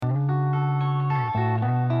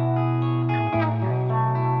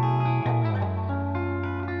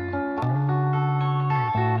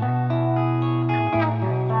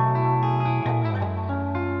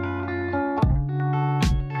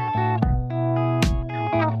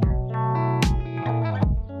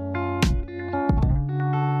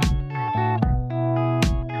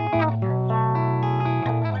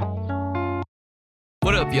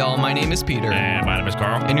up, y'all? My name is Peter. And my name is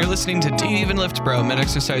Carl. And you're listening to Do You Even Lift Bro, Men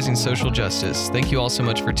Exercising Social Justice. Thank you all so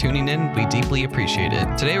much for tuning in. We deeply appreciate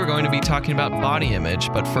it. Today we're going to be talking about body image,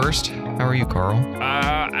 but first, how are you, Carl?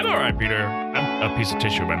 I'm all right, Peter. I'm a piece of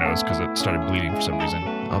tissue in my nose because it started bleeding for some reason.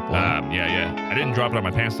 Oh, boy. Yeah. I didn't drop it on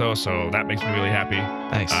my pants, though, so that makes me really happy.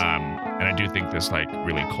 Nice. And I do think this,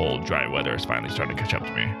 really cold, dry weather is finally starting to catch up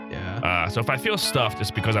to me. Yeah. So if I feel stuffed,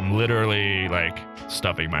 it's because I'm literally,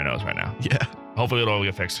 stuffing my nose right now. Yeah. Hopefully it'll all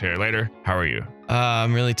get fixed here later. How are you?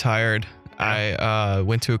 I'm really tired. I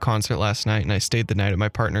went to a concert last night and I stayed the night at my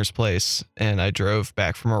partner's place and I drove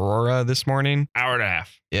back from Aurora this morning. Hour and a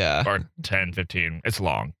half. Yeah. Or 10, 15. It's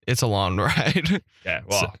long. It's a long ride. Yeah,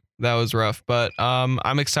 well. So that was rough, but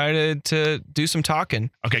I'm excited to do some talking.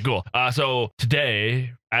 Okay, cool. So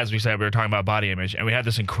today, as we said, we were talking about body image, and we had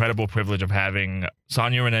this incredible privilege of having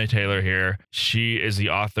Sonia Renee Taylor here. She is the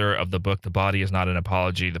author of the book, The Body Is Not an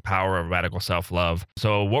Apology, The Power of Radical Self-Love.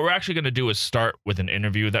 So what we're actually going to do is start with an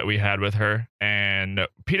interview that we had with her. And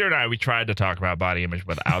Peter and I, we tried to talk about body image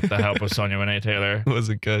without the help of Sonia Renee Taylor. Was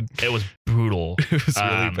it good? It was brutal. It was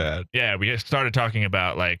really bad. Yeah, we started talking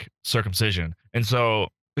about circumcision. And so...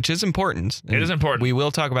 Which is important. It is important. We will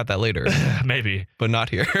talk about that later. Maybe. But not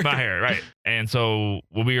here. Not here, right. And so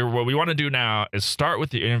what we want to do now is start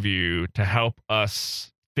with the interview to help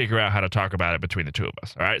us figure out how to talk about it between the two of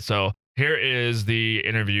us. All right. So here is the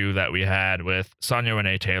interview that we had with Sonia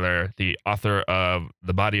Renee Taylor, the author of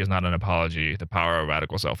The Body Is Not an Apology, The Power of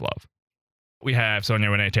Radical Self-Love. We have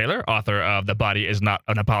Sonia Renee Taylor, author of The Body Is Not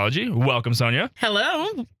an Apology. Welcome, Sonia.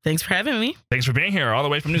 Hello. Thanks for having me. Thanks for being here all the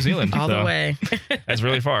way from New Zealand. All the way. That's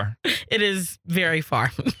really far. It is very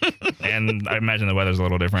far. And I imagine the weather's a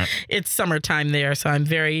little different. It's summertime there, so I'm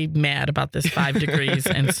very mad about this 5 degrees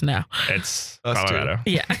and snow. It's Us too. Colorado.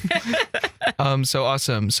 Yeah. So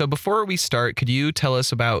awesome. So before we start, could you tell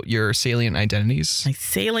us about your salient identities? My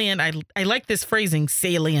salient, I like this phrasing,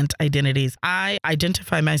 salient identities. I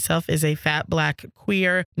identify myself as a fat, black,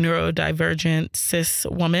 queer, neurodivergent, cis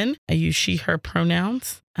woman. I use she, her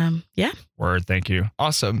pronouns. Yeah. Word, thank you.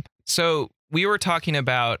 Awesome. So we were talking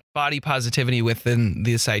about body positivity within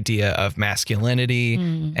this idea of masculinity.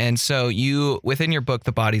 And so you, within your book,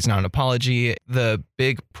 The Body's Not an Apology, the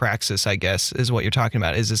big praxis, I guess, is what you're talking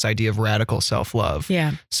about, is this idea of radical self-love.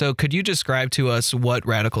 Yeah. So could you describe to us what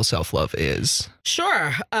radical self-love is?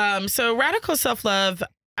 Sure. So radical self-love,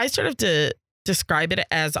 I sort of describe it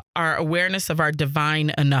as our awareness of our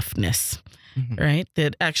divine enoughness. Right?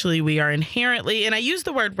 That actually we are inherently, and I use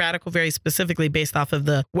the word radical very specifically based off of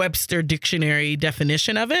the Webster Dictionary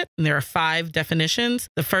definition of it. And there are 5 definitions.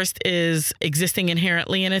 The first is existing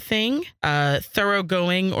inherently in a thing,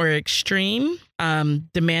 thoroughgoing or extreme,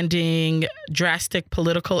 demanding drastic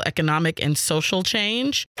political, economic, and social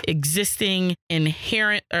change, existing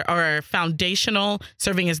inherent or foundational,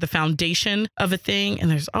 serving as the foundation of a thing.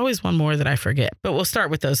 And there's always one more that I forget, but we'll start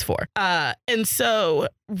with those 4. And so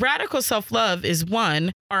radical self-love is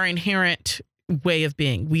one, our inherent way of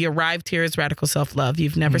being. We arrived here as radical self-love.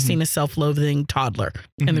 You've never seen a self-loathing toddler.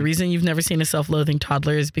 And the reason you've never seen a self-loathing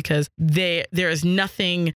toddler is because there is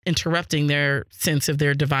nothing interrupting their sense of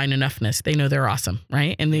their divine enoughness. They know they're awesome,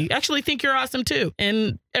 right? And they actually think you're awesome too.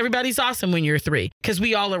 And everybody's awesome when you're 3, because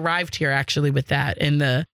we all arrived here actually with that. And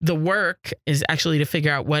the work is actually to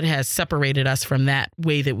figure out what has separated us from that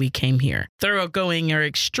way that we came here. Thoroughgoing or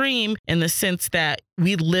extreme in the sense that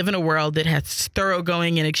we live in a world that has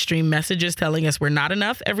thoroughgoing and extreme messages telling us we're not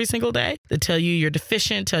enough every single day, that tell you you're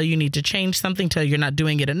deficient, tell you need to change something, tell you you're not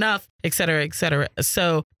doing it enough, et cetera, et cetera.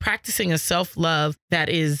 So practicing a self-love that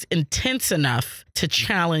is intense enough to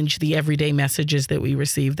challenge the everyday messages that we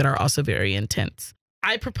receive that are also very intense.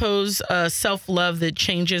 I propose a self-love that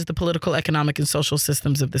changes the political, economic, and social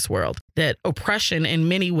systems of this world. That oppression in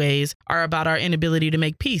many ways are about our inability to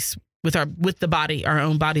make peace with the body, our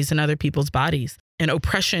own bodies and other people's bodies. And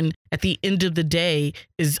oppression at the end of the day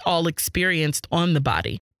is all experienced on the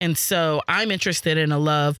body. And so I'm interested in a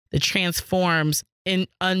love that transforms in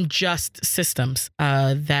unjust systems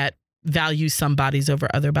that value some bodies over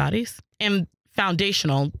other bodies. And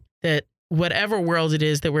foundational, that whatever world it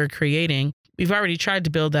is that we're creating, we've already tried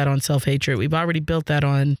to build that on self-hatred. We've already built that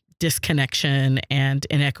on disconnection and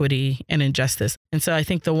inequity and injustice. And so I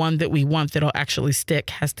think the one that we want that'll actually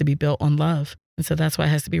stick has to be built on love. And so that's why it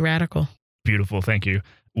has to be radical. Beautiful. Thank you.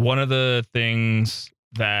 One of the things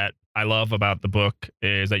that I love about the book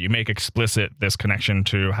is that you make explicit this connection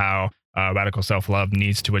to how radical self-love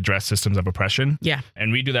needs to address systems of oppression. Yeah.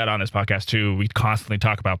 And we do that on this podcast too. We constantly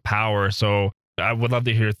talk about power. So I would love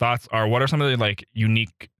to hear your thoughts. What are some of the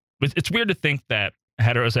unique, it's weird to think that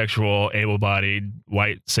heterosexual, able-bodied,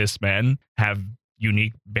 white, cis men have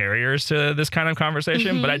unique barriers to this kind of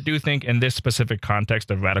conversation. But I do think in this specific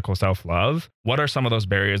context of radical self-love, what are some of those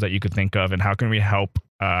barriers that you could think of, and how can we help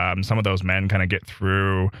some of those men kind of get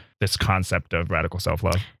through this concept of radical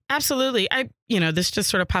self-love? Absolutely. This just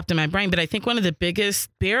sort of popped in my brain, but I think one of the biggest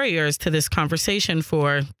barriers to this conversation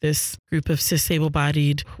for this group of cis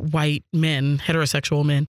able-bodied white men, heterosexual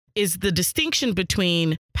men, is the distinction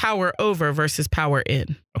between power over versus power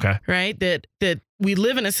in. Okay. Right? That we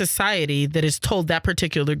live in a society that has told that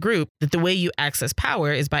particular group that the way you access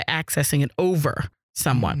power is by accessing it over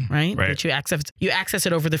someone, right? That you access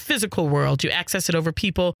it over the physical world. You access it over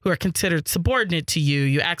people who are considered subordinate to you.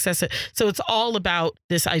 You access it. So it's all about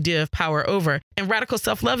this idea of power over. And radical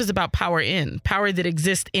self-love is about power in, power that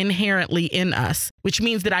exists inherently in us, which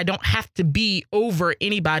means that I don't have to be over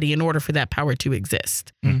anybody in order for that power to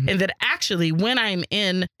exist. And that actually when I'm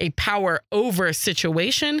in a power over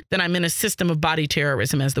situation, then I'm in a system of body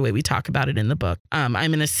terrorism, as the way we talk about it in the book.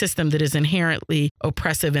 I'm in a system that is inherently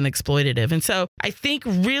oppressive and exploitative. And so I think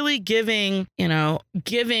really giving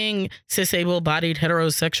cis-able-bodied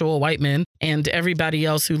heterosexual white men and everybody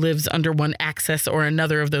else who lives under one access or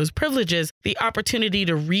another of those privileges the opportunity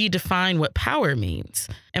to redefine what power means.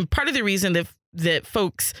 And part of the reason that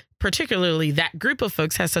folks, particularly that group of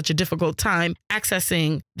folks, has such a difficult time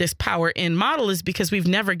accessing this power in model is because we've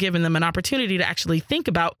never given them an opportunity to actually think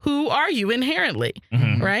about who are you inherently,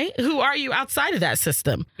 right? Who are you outside of that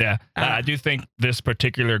system? Yeah, I do think this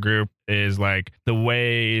particular group is like the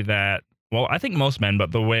way that, well, I think most men,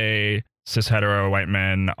 but the way cis hetero white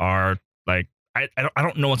men are like, I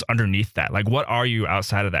don't know what's underneath that. Like, what are you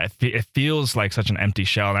outside of that? It feels like such an empty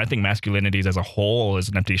shell. And I think masculinities as a whole is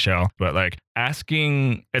an empty shell. But like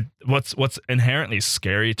asking what's inherently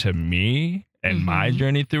scary to me and my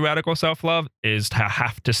journey through radical self-love is to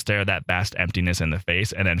have to stare that vast emptiness in the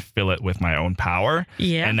face and then fill it with my own power.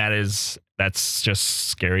 Yeah. And that's just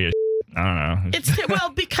scary as I don't know.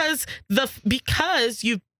 It's because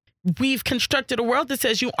we've constructed a world that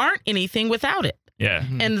says you aren't anything without it. Yeah.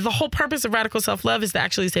 And the whole purpose of radical self-love is to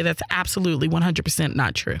actually say that's absolutely 100%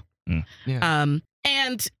 not true. Yeah.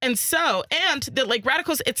 And that like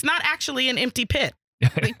radicals, it's not actually an empty pit.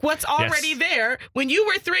 Like what's already there. When you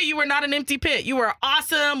were 3, you were not an empty pit. You were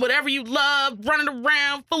awesome, whatever you loved, running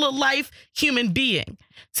around, full of life, human being.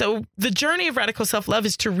 So the journey of radical self-love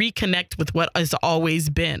is to reconnect with what has always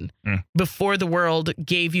been before the world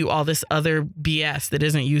gave you all this other BS that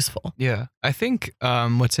isn't useful. Yeah. I think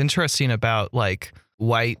what's interesting about like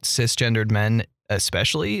white cisgendered men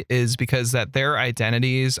especially is because that their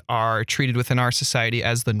identities are treated within our society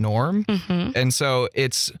as the norm. And so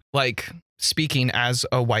it's like speaking as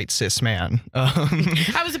a white cis man.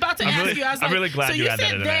 I was about to ask you. I was I'm like, really glad so you you had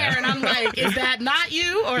said that there, and I'm like, is that not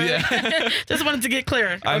you? Or just wanted to get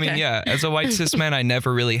clear. I mean, yeah, as a white cis man, I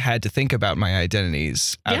never really had to think about my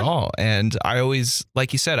identities at all. And I always,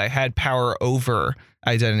 like you said, I had power over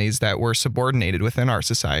identities that were subordinated within our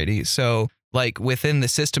society. So like within the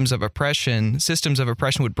systems of oppression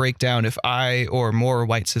would break down if I or more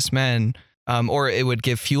white cis men or it would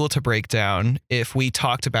give fuel to break down if we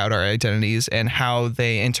talked about our identities and how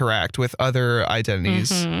they interact with other identities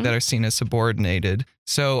that are seen as subordinated.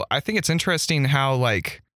 So I think it's interesting how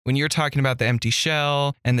like when you're talking about the empty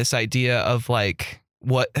shell and this idea of like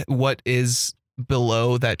what is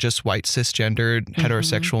below that just white cisgendered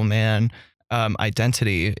heterosexual man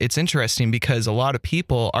identity, it's interesting because a lot of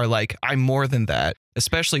people are like, I'm more than that,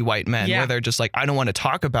 especially white men, where they're just like, I don't want to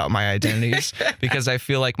talk about my identities because I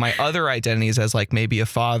feel like my other identities as like maybe a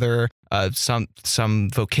father, some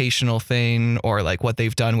vocational thing, or like what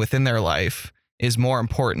they've done within their life is more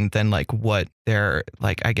important than like what their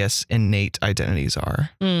like, I guess, innate identities are.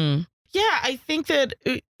 Yeah, I think that,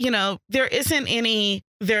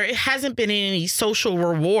 there hasn't been any social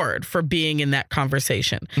reward for being in that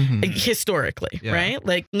conversation historically, right?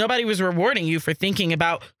 Like nobody was rewarding you for thinking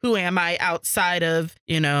about who am I outside of,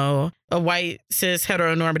 a white, cis,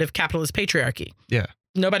 heteronormative capitalist patriarchy. Yeah.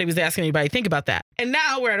 Nobody was asking anybody to think about that. And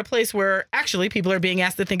now we're at a place where actually people are being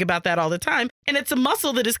asked to think about that all the time. And it's a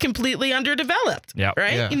muscle that is completely underdeveloped,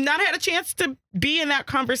 right? Yeah. You've not had a chance to be in that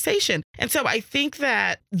conversation. And so I think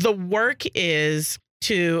that the work is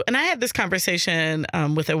and I had this conversation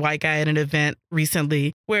with a white guy at an event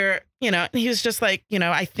recently where, he was just like,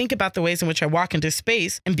 I think about the ways in which I walk into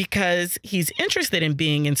space. And because he's interested in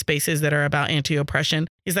being in spaces that are about anti-oppression,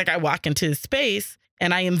 he's like, I walk into space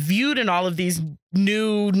and I am viewed in all of these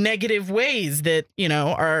new negative ways that,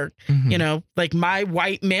 are, like my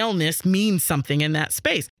white maleness means something in that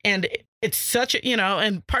space. And it's such a,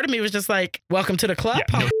 and part of me was just like, welcome to the club.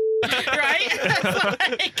 Yeah, right?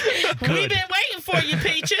 Like, we've been waiting for you,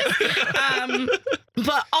 Peaches.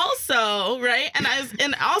 But also, right? And I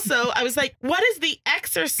was like, what is the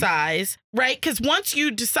exercise, right? Because once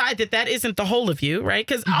you decide that isn't the whole of you, right?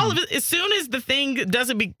 Because all of it, as soon as the thing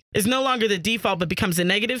is no longer the default but becomes a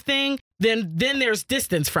negative thing, then there's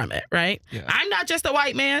distance from it, right? Yeah. I'm not just a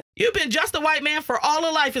white man. You've been just a white man for all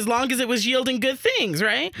of life as long as it was yielding good things,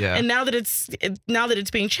 right? Yeah. And now that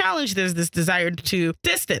it's being challenged, there's this desire to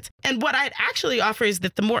distance. And what I'd actually offer is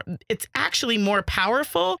that it's actually more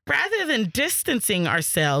powerful rather than distancing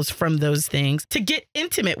ourselves from those things to get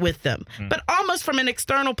intimate with them, but almost from an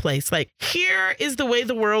external place. Like, here is the way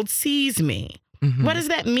the world sees me. Mhm. What does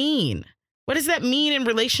that mean? What does that mean in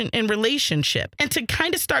relationship? And to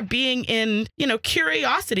kind of start being in,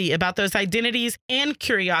 curiosity about those identities and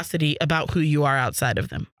curiosity about who you are outside of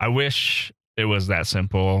them. I wish it was that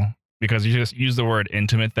simple, because you just use the word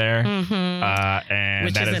intimate there. And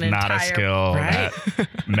Which that is is an not a entire- skill right?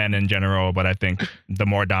 that men in general, but I think the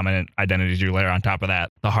more dominant identities you layer on top of that,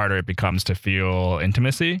 the harder it becomes to feel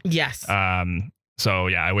intimacy. Yes. So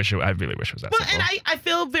yeah, I really wish it was that Well, simple. and I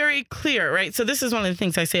feel very clear, right? So this is one of the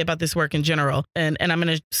things I say about this work in general. And I'm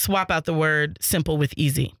going to swap out the word simple with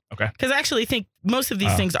easy. Okay. Because I actually think most of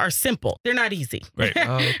these things are simple. They're not easy. Right.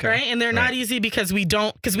 Oh, okay. Right. And they're not easy because we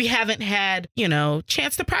haven't had,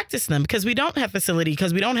 chance to practice them, because we don't have facility,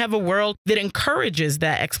 because we don't have a world that encourages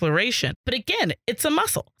that exploration. But again, it's a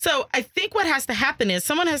muscle. So I think what has to happen is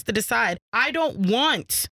someone has to decide, I don't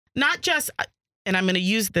want not just, and I'm going to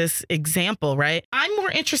use this example, right? I'm more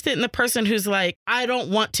interested in the person who's like, I don't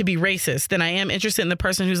want to be racist, than I am interested in the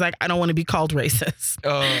person who's like, I don't want to be called racist.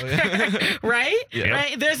 Oh, yeah. Right? Yeah.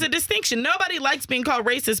 Right? There's a distinction. Nobody likes being called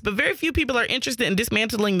racist, but very few people are interested in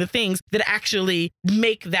dismantling the things that actually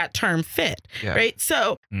make that term fit. Yeah. Right?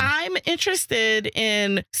 So I'm interested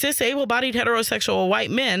in cis able-bodied heterosexual white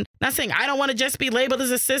men. Not saying I don't want to just be labeled as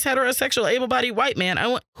a cis heterosexual able-bodied white man.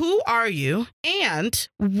 Who are you? And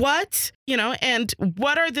what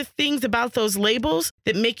are the things about those labels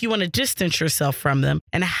that make you want to distance yourself from them?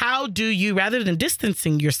 And how do you, rather than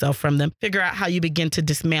distancing yourself from them, figure out how you begin to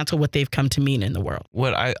dismantle what they've come to mean in the world?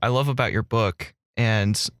 What I love about your book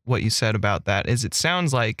and what you said about that is it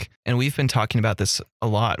sounds like, and we've been talking about this a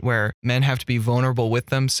lot, where men have to be vulnerable with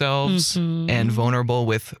themselves and vulnerable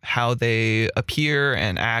with how they appear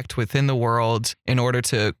and act within the world in order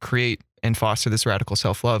to create and foster this radical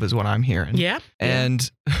self-love, is what I'm hearing. Yeah.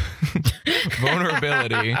 And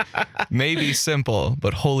vulnerability may be simple,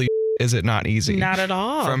 but holy is it not easy. Not at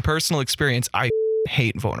all. From personal experience, I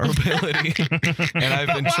hate vulnerability. And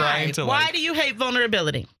I've been trying to Why do you hate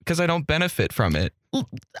vulnerability? because I don't benefit from it.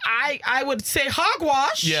 I would say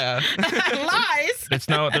hogwash. Yeah. Lies.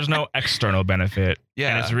 There's no external benefit. Yeah.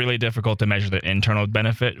 And it's really difficult to measure the internal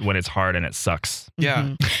benefit when it's hard and it sucks. Yeah.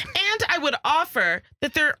 And I would offer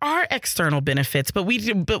that there are external benefits, but we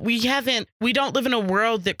don't live in a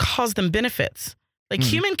world that calls them benefits. Like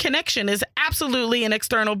human connection is absolutely an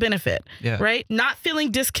external benefit, Yeah. right? Not feeling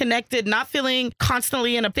disconnected, not feeling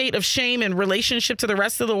constantly in a state of shame in relationship to the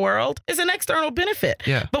rest of the world is an external benefit.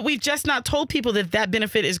 Yeah. But we've just not told people that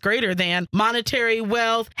benefit is greater than monetary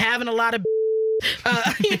wealth, having a lot of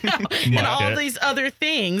and all these other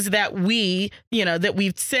things that we've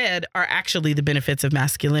said are actually the benefits of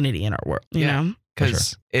masculinity in our world, you know?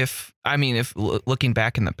 Because if looking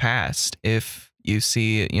back in the past, if you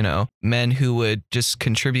see, men who would just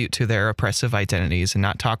contribute to their oppressive identities and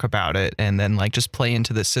not talk about it and then like just play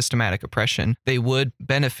into the systematic oppression, they would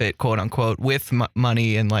benefit, quote unquote, with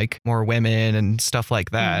money and like more women and stuff like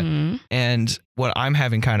that. And what I'm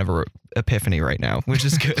having kind of a epiphany right now, which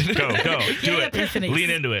is good. Go, do it. Epiphanies. Lean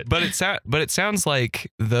into it. But it sounds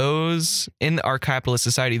like those in our capitalist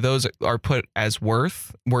society, those are put as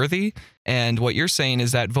worthy. And what you're saying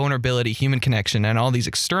is that vulnerability, human connection, and all these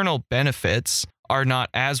external benefits are not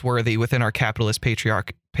as worthy within our capitalist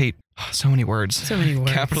so many words.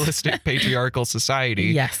 Capitalistic patriarchal society.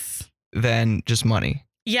 Yes. Than just money.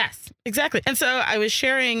 Yes, exactly. And so I was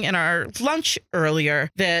sharing in our lunch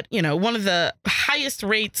earlier that, one of the highest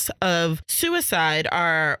rates of suicide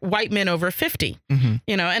are white men over 50, and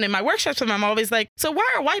in my workshops, I'm always like, so why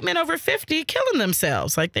are white men over 50 killing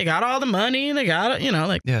themselves? Like they got all the money, they got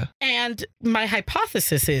it, Yeah. And my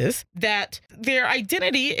hypothesis is that their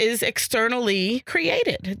identity is externally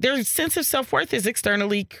created. Their sense of self-worth is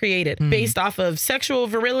externally created based off of sexual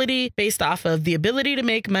virility, based off of the ability to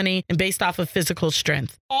make money, and based off of physical strength.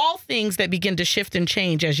 month, all things that begin to shift and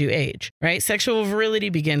change as you age, right? Sexual virility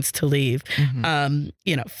begins to leave.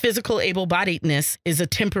 Physical able-bodiedness is a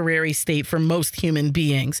temporary state for most human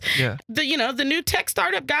beings. Yeah. The new tech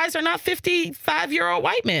startup guys are not 55-year-old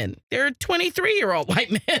white men. They're 23-year-old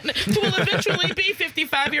white men who will eventually be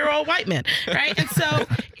 55-year-old white men, right? And so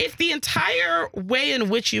if the entire way in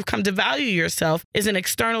which you've come to value yourself is an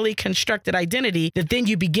externally constructed identity that then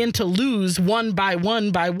you begin to lose one by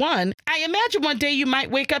one by one, I imagine one day you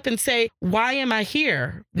might wake up and say, why am I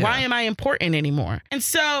here? Why am I important anymore? And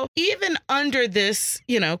so even under this,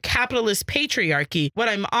 capitalist patriarchy, what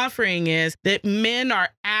I'm offering is that men are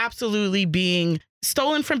absolutely being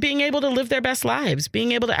stolen from being able to live their best lives,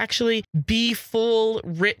 being able to actually be full,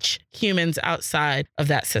 rich humans outside of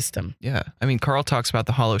that system. Yeah. I mean, Carl talks about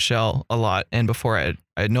the hollow shell a lot. And before I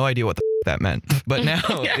had no idea what the that meant. But now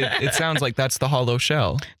it sounds like that's the hollow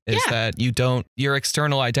shell, is that your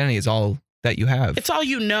external identity is all that you have. It's all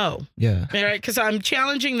you know. Yeah. Right? Because I'm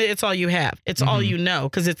challenging that it's all you have. It's all you know,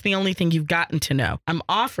 because it's the only thing you've gotten to know. I'm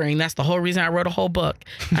offering, that's the whole reason I wrote a whole book.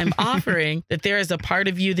 I'm offering that there is a part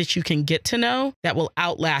of you that you can get to know that will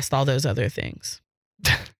outlast all those other things.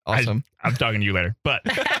 Awesome. I'm talking to you later, but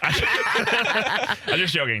I'm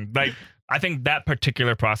just joking. Like, I think that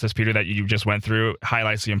particular process, Peter, that you just went through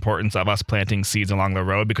highlights the importance of us planting seeds along the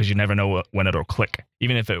road, because you never know when it'll click.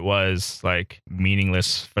 Even if it was like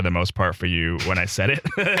meaningless for the most part for you when I said it.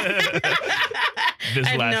 I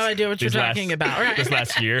have no idea what you're talking about. Right. This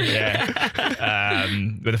last year,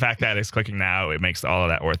 but the fact that it's clicking now, it makes all of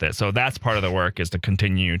that worth it. So that's part of the work, is to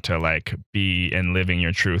continue to like be and living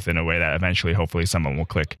your truth in a way that eventually, hopefully, someone will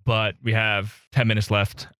click. But we have 10 minutes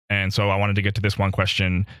left. And so I wanted to get to this one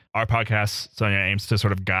question. Our podcast, Sonia, aims to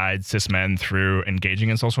sort of guide cis men through engaging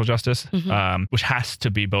in social justice, which has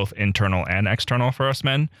to be both internal and external for us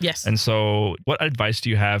men. Yes. And so what advice do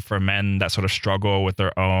you have for men that sort of struggle with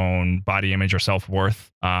their own body image or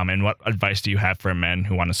self-worth? And what advice do you have for men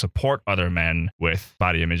who want to support other men with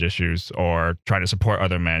body image issues, or try to support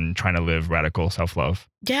other men trying to live radical self-love?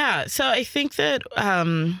 Yeah. So I think that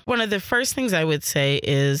one of the first things I would say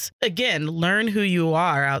is, again, learn who you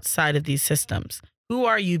are outside of these systems. Who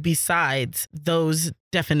are you besides those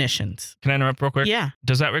definitions? Can I interrupt real quick? Yeah.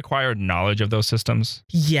 Does that require knowledge of those systems?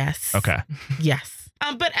 Yes. Okay. Yes.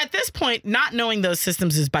 But at this point, not knowing those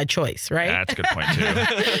systems is by choice, right? That's a good point,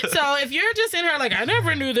 too. So if you're just in here like, I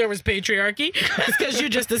never knew there was patriarchy, it's because you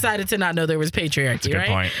just decided to not know there was patriarchy, That's a good right?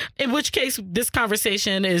 point. In which case, this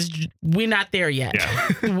conversation is, we're not there yet.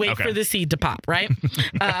 Yeah. Wait Okay. for the seed to pop, right?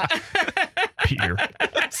 Peter.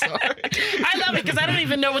 Sorry. I love it because I don't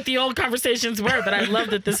even know what the old conversations were, but I love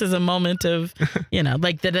that this is a moment of,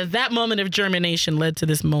 like that moment of germination led to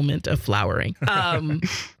this moment of flowering.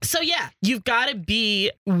 So yeah, you've got to be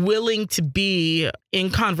willing to be in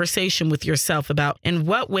conversation with yourself about, in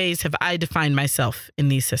what ways have I defined myself in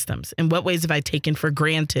these systems? In what ways have I taken for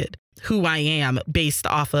granted who I am based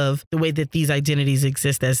off of the way that these identities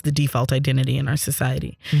exist as the default identity in our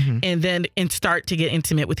society? And start to get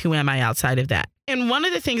intimate with who am I outside of that. And one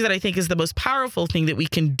of the things that I think is the most powerful thing that we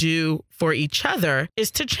can do for each other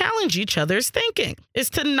is to challenge each other's thinking, is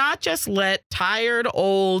to not just let tired,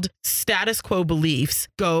 old status quo beliefs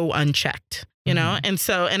go unchecked. And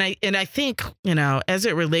so, and I think, as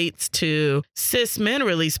it relates to cis men,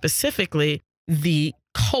 really specifically, the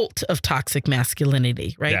cult of toxic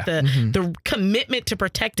masculinity, right? Yeah. The commitment to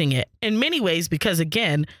protecting it in many ways, because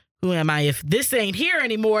again, who am I? If this ain't here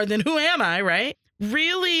anymore, then who am I, right?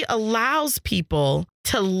 Really allows people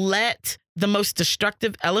to let the most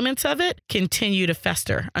destructive elements of it continue to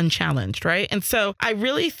fester unchallenged, right? And so I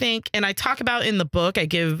really think, and I talk about in the book, I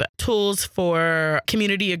give tools for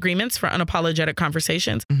community agreements for unapologetic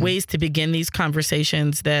conversations, ways to begin these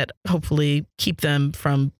conversations that hopefully keep them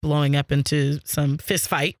from blowing up into some fist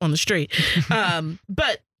fight on the street.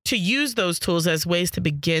 But to use those tools as ways to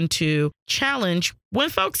begin to challenge when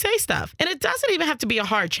folks say stuff. And it doesn't even have to be a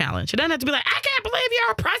hard challenge. It doesn't have to be like, I can't believe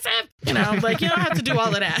you're oppressive. Like, you don't have to do all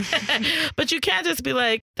of that. But you can't just be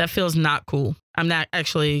like, that feels not cool. I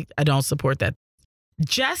don't support that.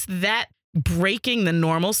 Just that breaking the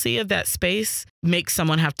normalcy of that space makes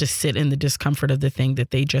someone have to sit in the discomfort of the thing that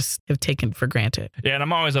they just have taken for granted. Yeah, and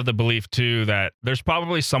I'm always of the belief, too, that there's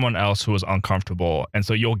probably someone else who is uncomfortable, and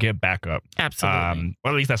so you'll get back up. Absolutely.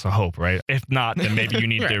 Well, at least that's a hope, right? If not, then maybe you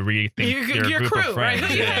need Right. to rethink your group crew, of friends.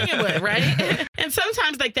 right? Who you hanging with, right? And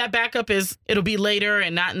sometimes like that backup it'll be later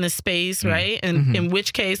and not in the space, right? And in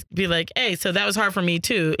which case, be like, hey, so that was hard for me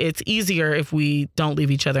too. It's easier if we don't leave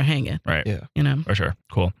each other hanging. Right. Yeah. For sure.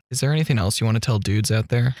 Cool. Is there anything else you want to tell dudes out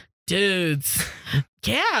there? Dudes.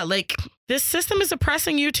 Yeah, like this system is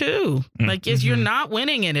oppressing you too. Like you're not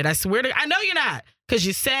winning in it. I swear to, I know you're not, because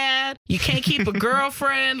you're sad. You can't keep a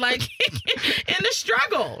girlfriend, like in the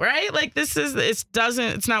struggle, right? Like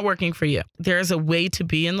it's not working for you. There's a way to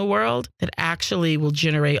be in the world that actually will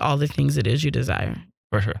generate all the things it is you desire.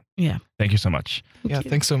 For sure. Yeah. Thank you so much.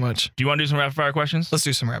 Thanks so much. Do you want to do some rapid fire questions? Let's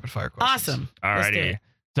do some rapid fire questions. Awesome. Alrighty.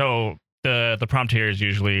 So the prompt here is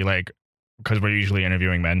usually like, because we're usually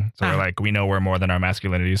interviewing men, so we're like, we know we're more than our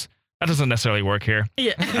masculinities. That doesn't necessarily work here.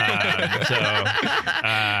 Yeah.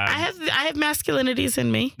 I have masculinities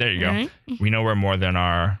in me. There you go. Right? We know we're more than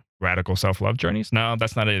our radical self-love journeys. No,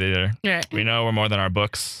 that's not it either. Right. We know we're more than our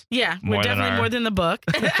books. Yeah, we're definitely more than the book.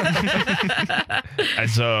 And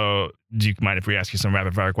so, do you mind if we ask you some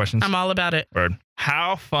rapid fire questions? I'm all about it. Word.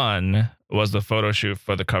 How fun was the photo shoot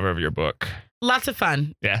for the cover of your book? Lots of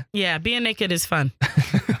fun. Yeah. Yeah, being naked is fun.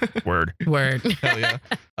 Word. Word. Hell yeah.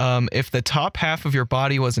 If the top half of your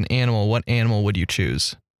body was an animal, what animal would you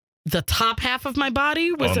choose? The top half of my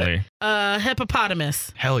body was a hippopotamus.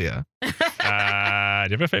 Do Hell yeah. you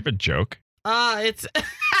have a favorite joke? It's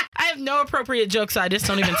I have no appropriate jokes, so I just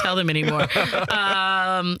don't even tell them anymore.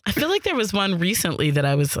 I feel like there was one recently that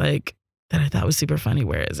I was like that I thought was super funny.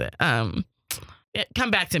 Where is it? Come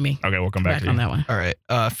back to me. Okay, we'll come back to you on that one. All right.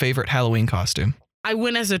 Favorite Halloween costume? I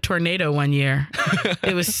went as a tornado one year.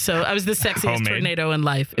 I was the sexiest Homemade? Tornado in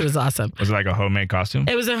life. It was awesome. Was it like a homemade costume?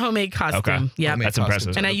 It was a homemade costume. Okay. Yeah. Homemade That's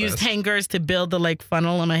impressive. And I used hangers to build the like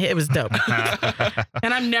funnel on my head. It was dope.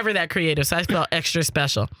 And I'm never that creative, so I felt extra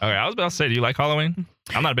special. Okay, I was about to say, do you like Halloween?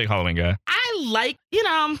 I'm not a big Halloween guy. I like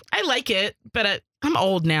it, but I'm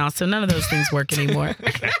old now, so none of those things work anymore.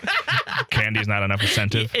 Candy's not enough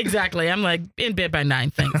incentive. Exactly. I'm like in bed by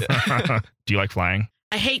 9. Thanks. Do you like flying?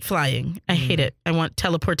 I hate flying. I hate it. I want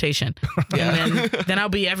teleportation. Yeah. And then I'll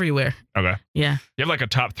be everywhere. Okay. Yeah. You have like a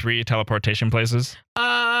top 3 teleportation places?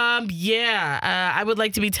 Yeah. I would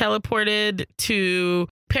like to be teleported to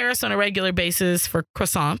Paris on a regular basis for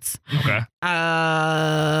croissants. Okay.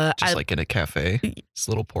 Just like in a cafe. This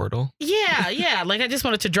little portal. Yeah. Like I just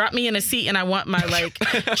wanted to drop me in a seat and I want my like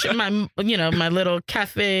my little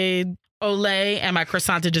cafe Olay and my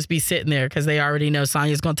croissant to just be sitting there because they already know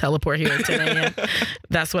Sonya's gonna teleport here at 10 a.m.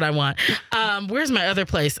 That's what I want. Where's my other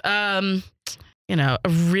place? A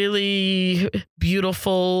really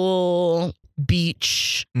beautiful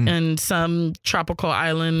beach and some tropical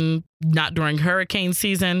island, not during hurricane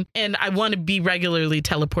season. And I want to be regularly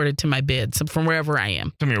teleported to my bed. So from wherever I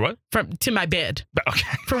am. From your what? To my bed.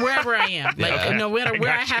 Okay. From wherever I am. Like Okay. no matter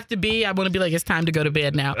where I have to be, I want to be like, it's time to go to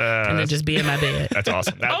bed now. And then just be in my bed. That's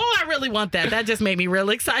awesome. I really want that. That just made me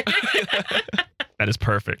real excited. That is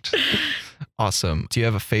perfect. Awesome. Do you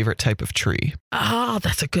have a favorite type of tree? Oh,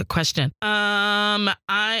 that's a good question.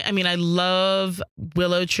 I love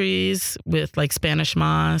willow trees with like Spanish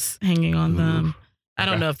moss hanging on them. I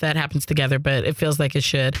don't know if that happens together, but it feels like it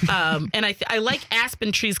should. And I like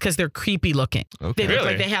aspen trees because they're creepy looking. Okay. They look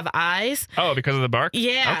Really? like they have eyes. Oh, because of the bark?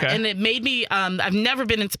 Yeah. Okay. And it made me, I've never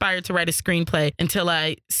been inspired to write a screenplay until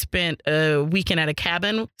I spent a weekend at a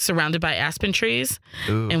cabin surrounded by aspen trees,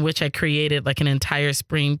 in which I created like an entire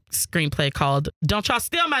screenplay called Don't Y'all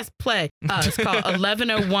Steal My Play. It's called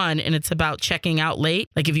 1101 and it's about checking out late.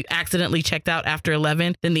 Like if you accidentally checked out after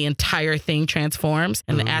 11, then the entire thing transforms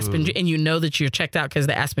and the aspen, and you know that you're checked out because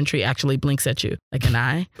the aspen tree actually blinks at you like an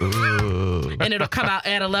eye. Ooh. And it'll come out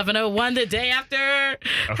at 11:01 the day after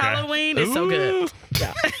Halloween. It's so good.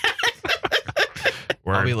 Yeah.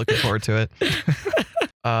 I'll be looking forward to it.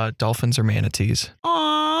 Dolphins or manatees?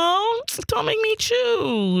 Oh, don't make me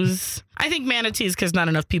choose. I think manatees because not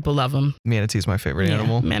enough people love them. Manatee's my favorite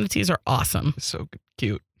animal. Manatees are awesome. It's so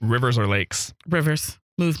cute. Rivers or lakes? Rivers,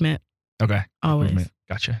 movement, Okay. always. Movement.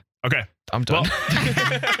 Gotcha. Okay. I'm done.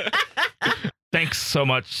 Thanks so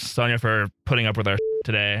much, Sonia, for putting up with our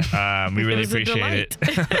today. We really was a appreciate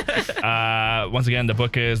it. Once again, the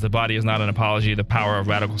book is The Body Is Not an Apology, The Power of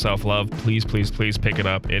Radical Self-Love. Please, please, please pick it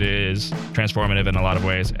up. It is transformative in a lot of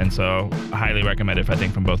ways. And so I highly recommend it, I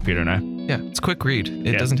think, from both Peter and I. Yeah, it's a quick read.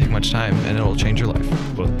 It doesn't take much time and it'll change your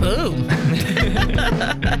life. Boom.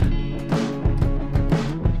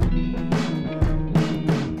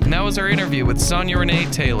 And that was our interview with Sonia Renee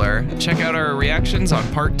Taylor. Check out our reactions on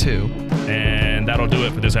part 2. And that'll do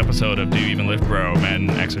it for this episode of Do You Even Lift Bro? Men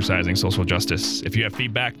Exercising Social Justice. If you have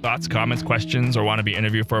feedback, thoughts, comments, questions, or want to be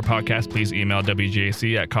interviewed for a podcast, please email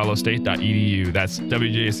wjac@colostate.edu. That's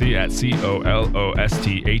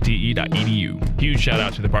wjac@colostate.edu. Huge shout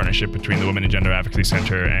out to the partnership between the Women and Gender Advocacy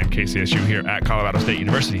Center and KCSU here at Colorado State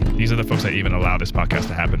University. These are the folks that even allow this podcast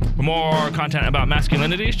to happen. For more content about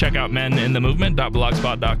masculinities, check out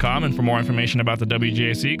meninthemovement.blogspot.com. And for more information about the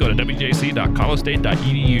WJAC, go to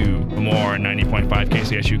wjac.colostate.edu. For more 90 96.5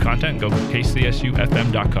 KCSU content, go to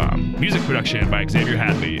kcsufm.com. Music production by Xavier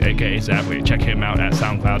Hadley, aka Zavly. Check him out at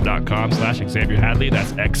soundcloud.com/Xavier Hadley.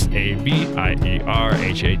 That's XAVIERHADLEY.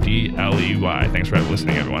 Thanks for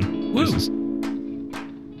listening, everyone. Woo. Deuces.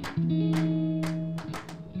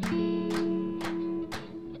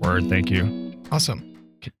 Word, thank you. Awesome.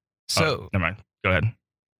 So, never mind. Go ahead.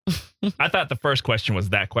 I thought the first question was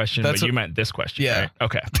that question, but you meant this question. Yeah. Right?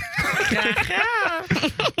 Okay.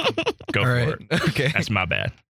 Go all for right. it. Okay. That's my bad.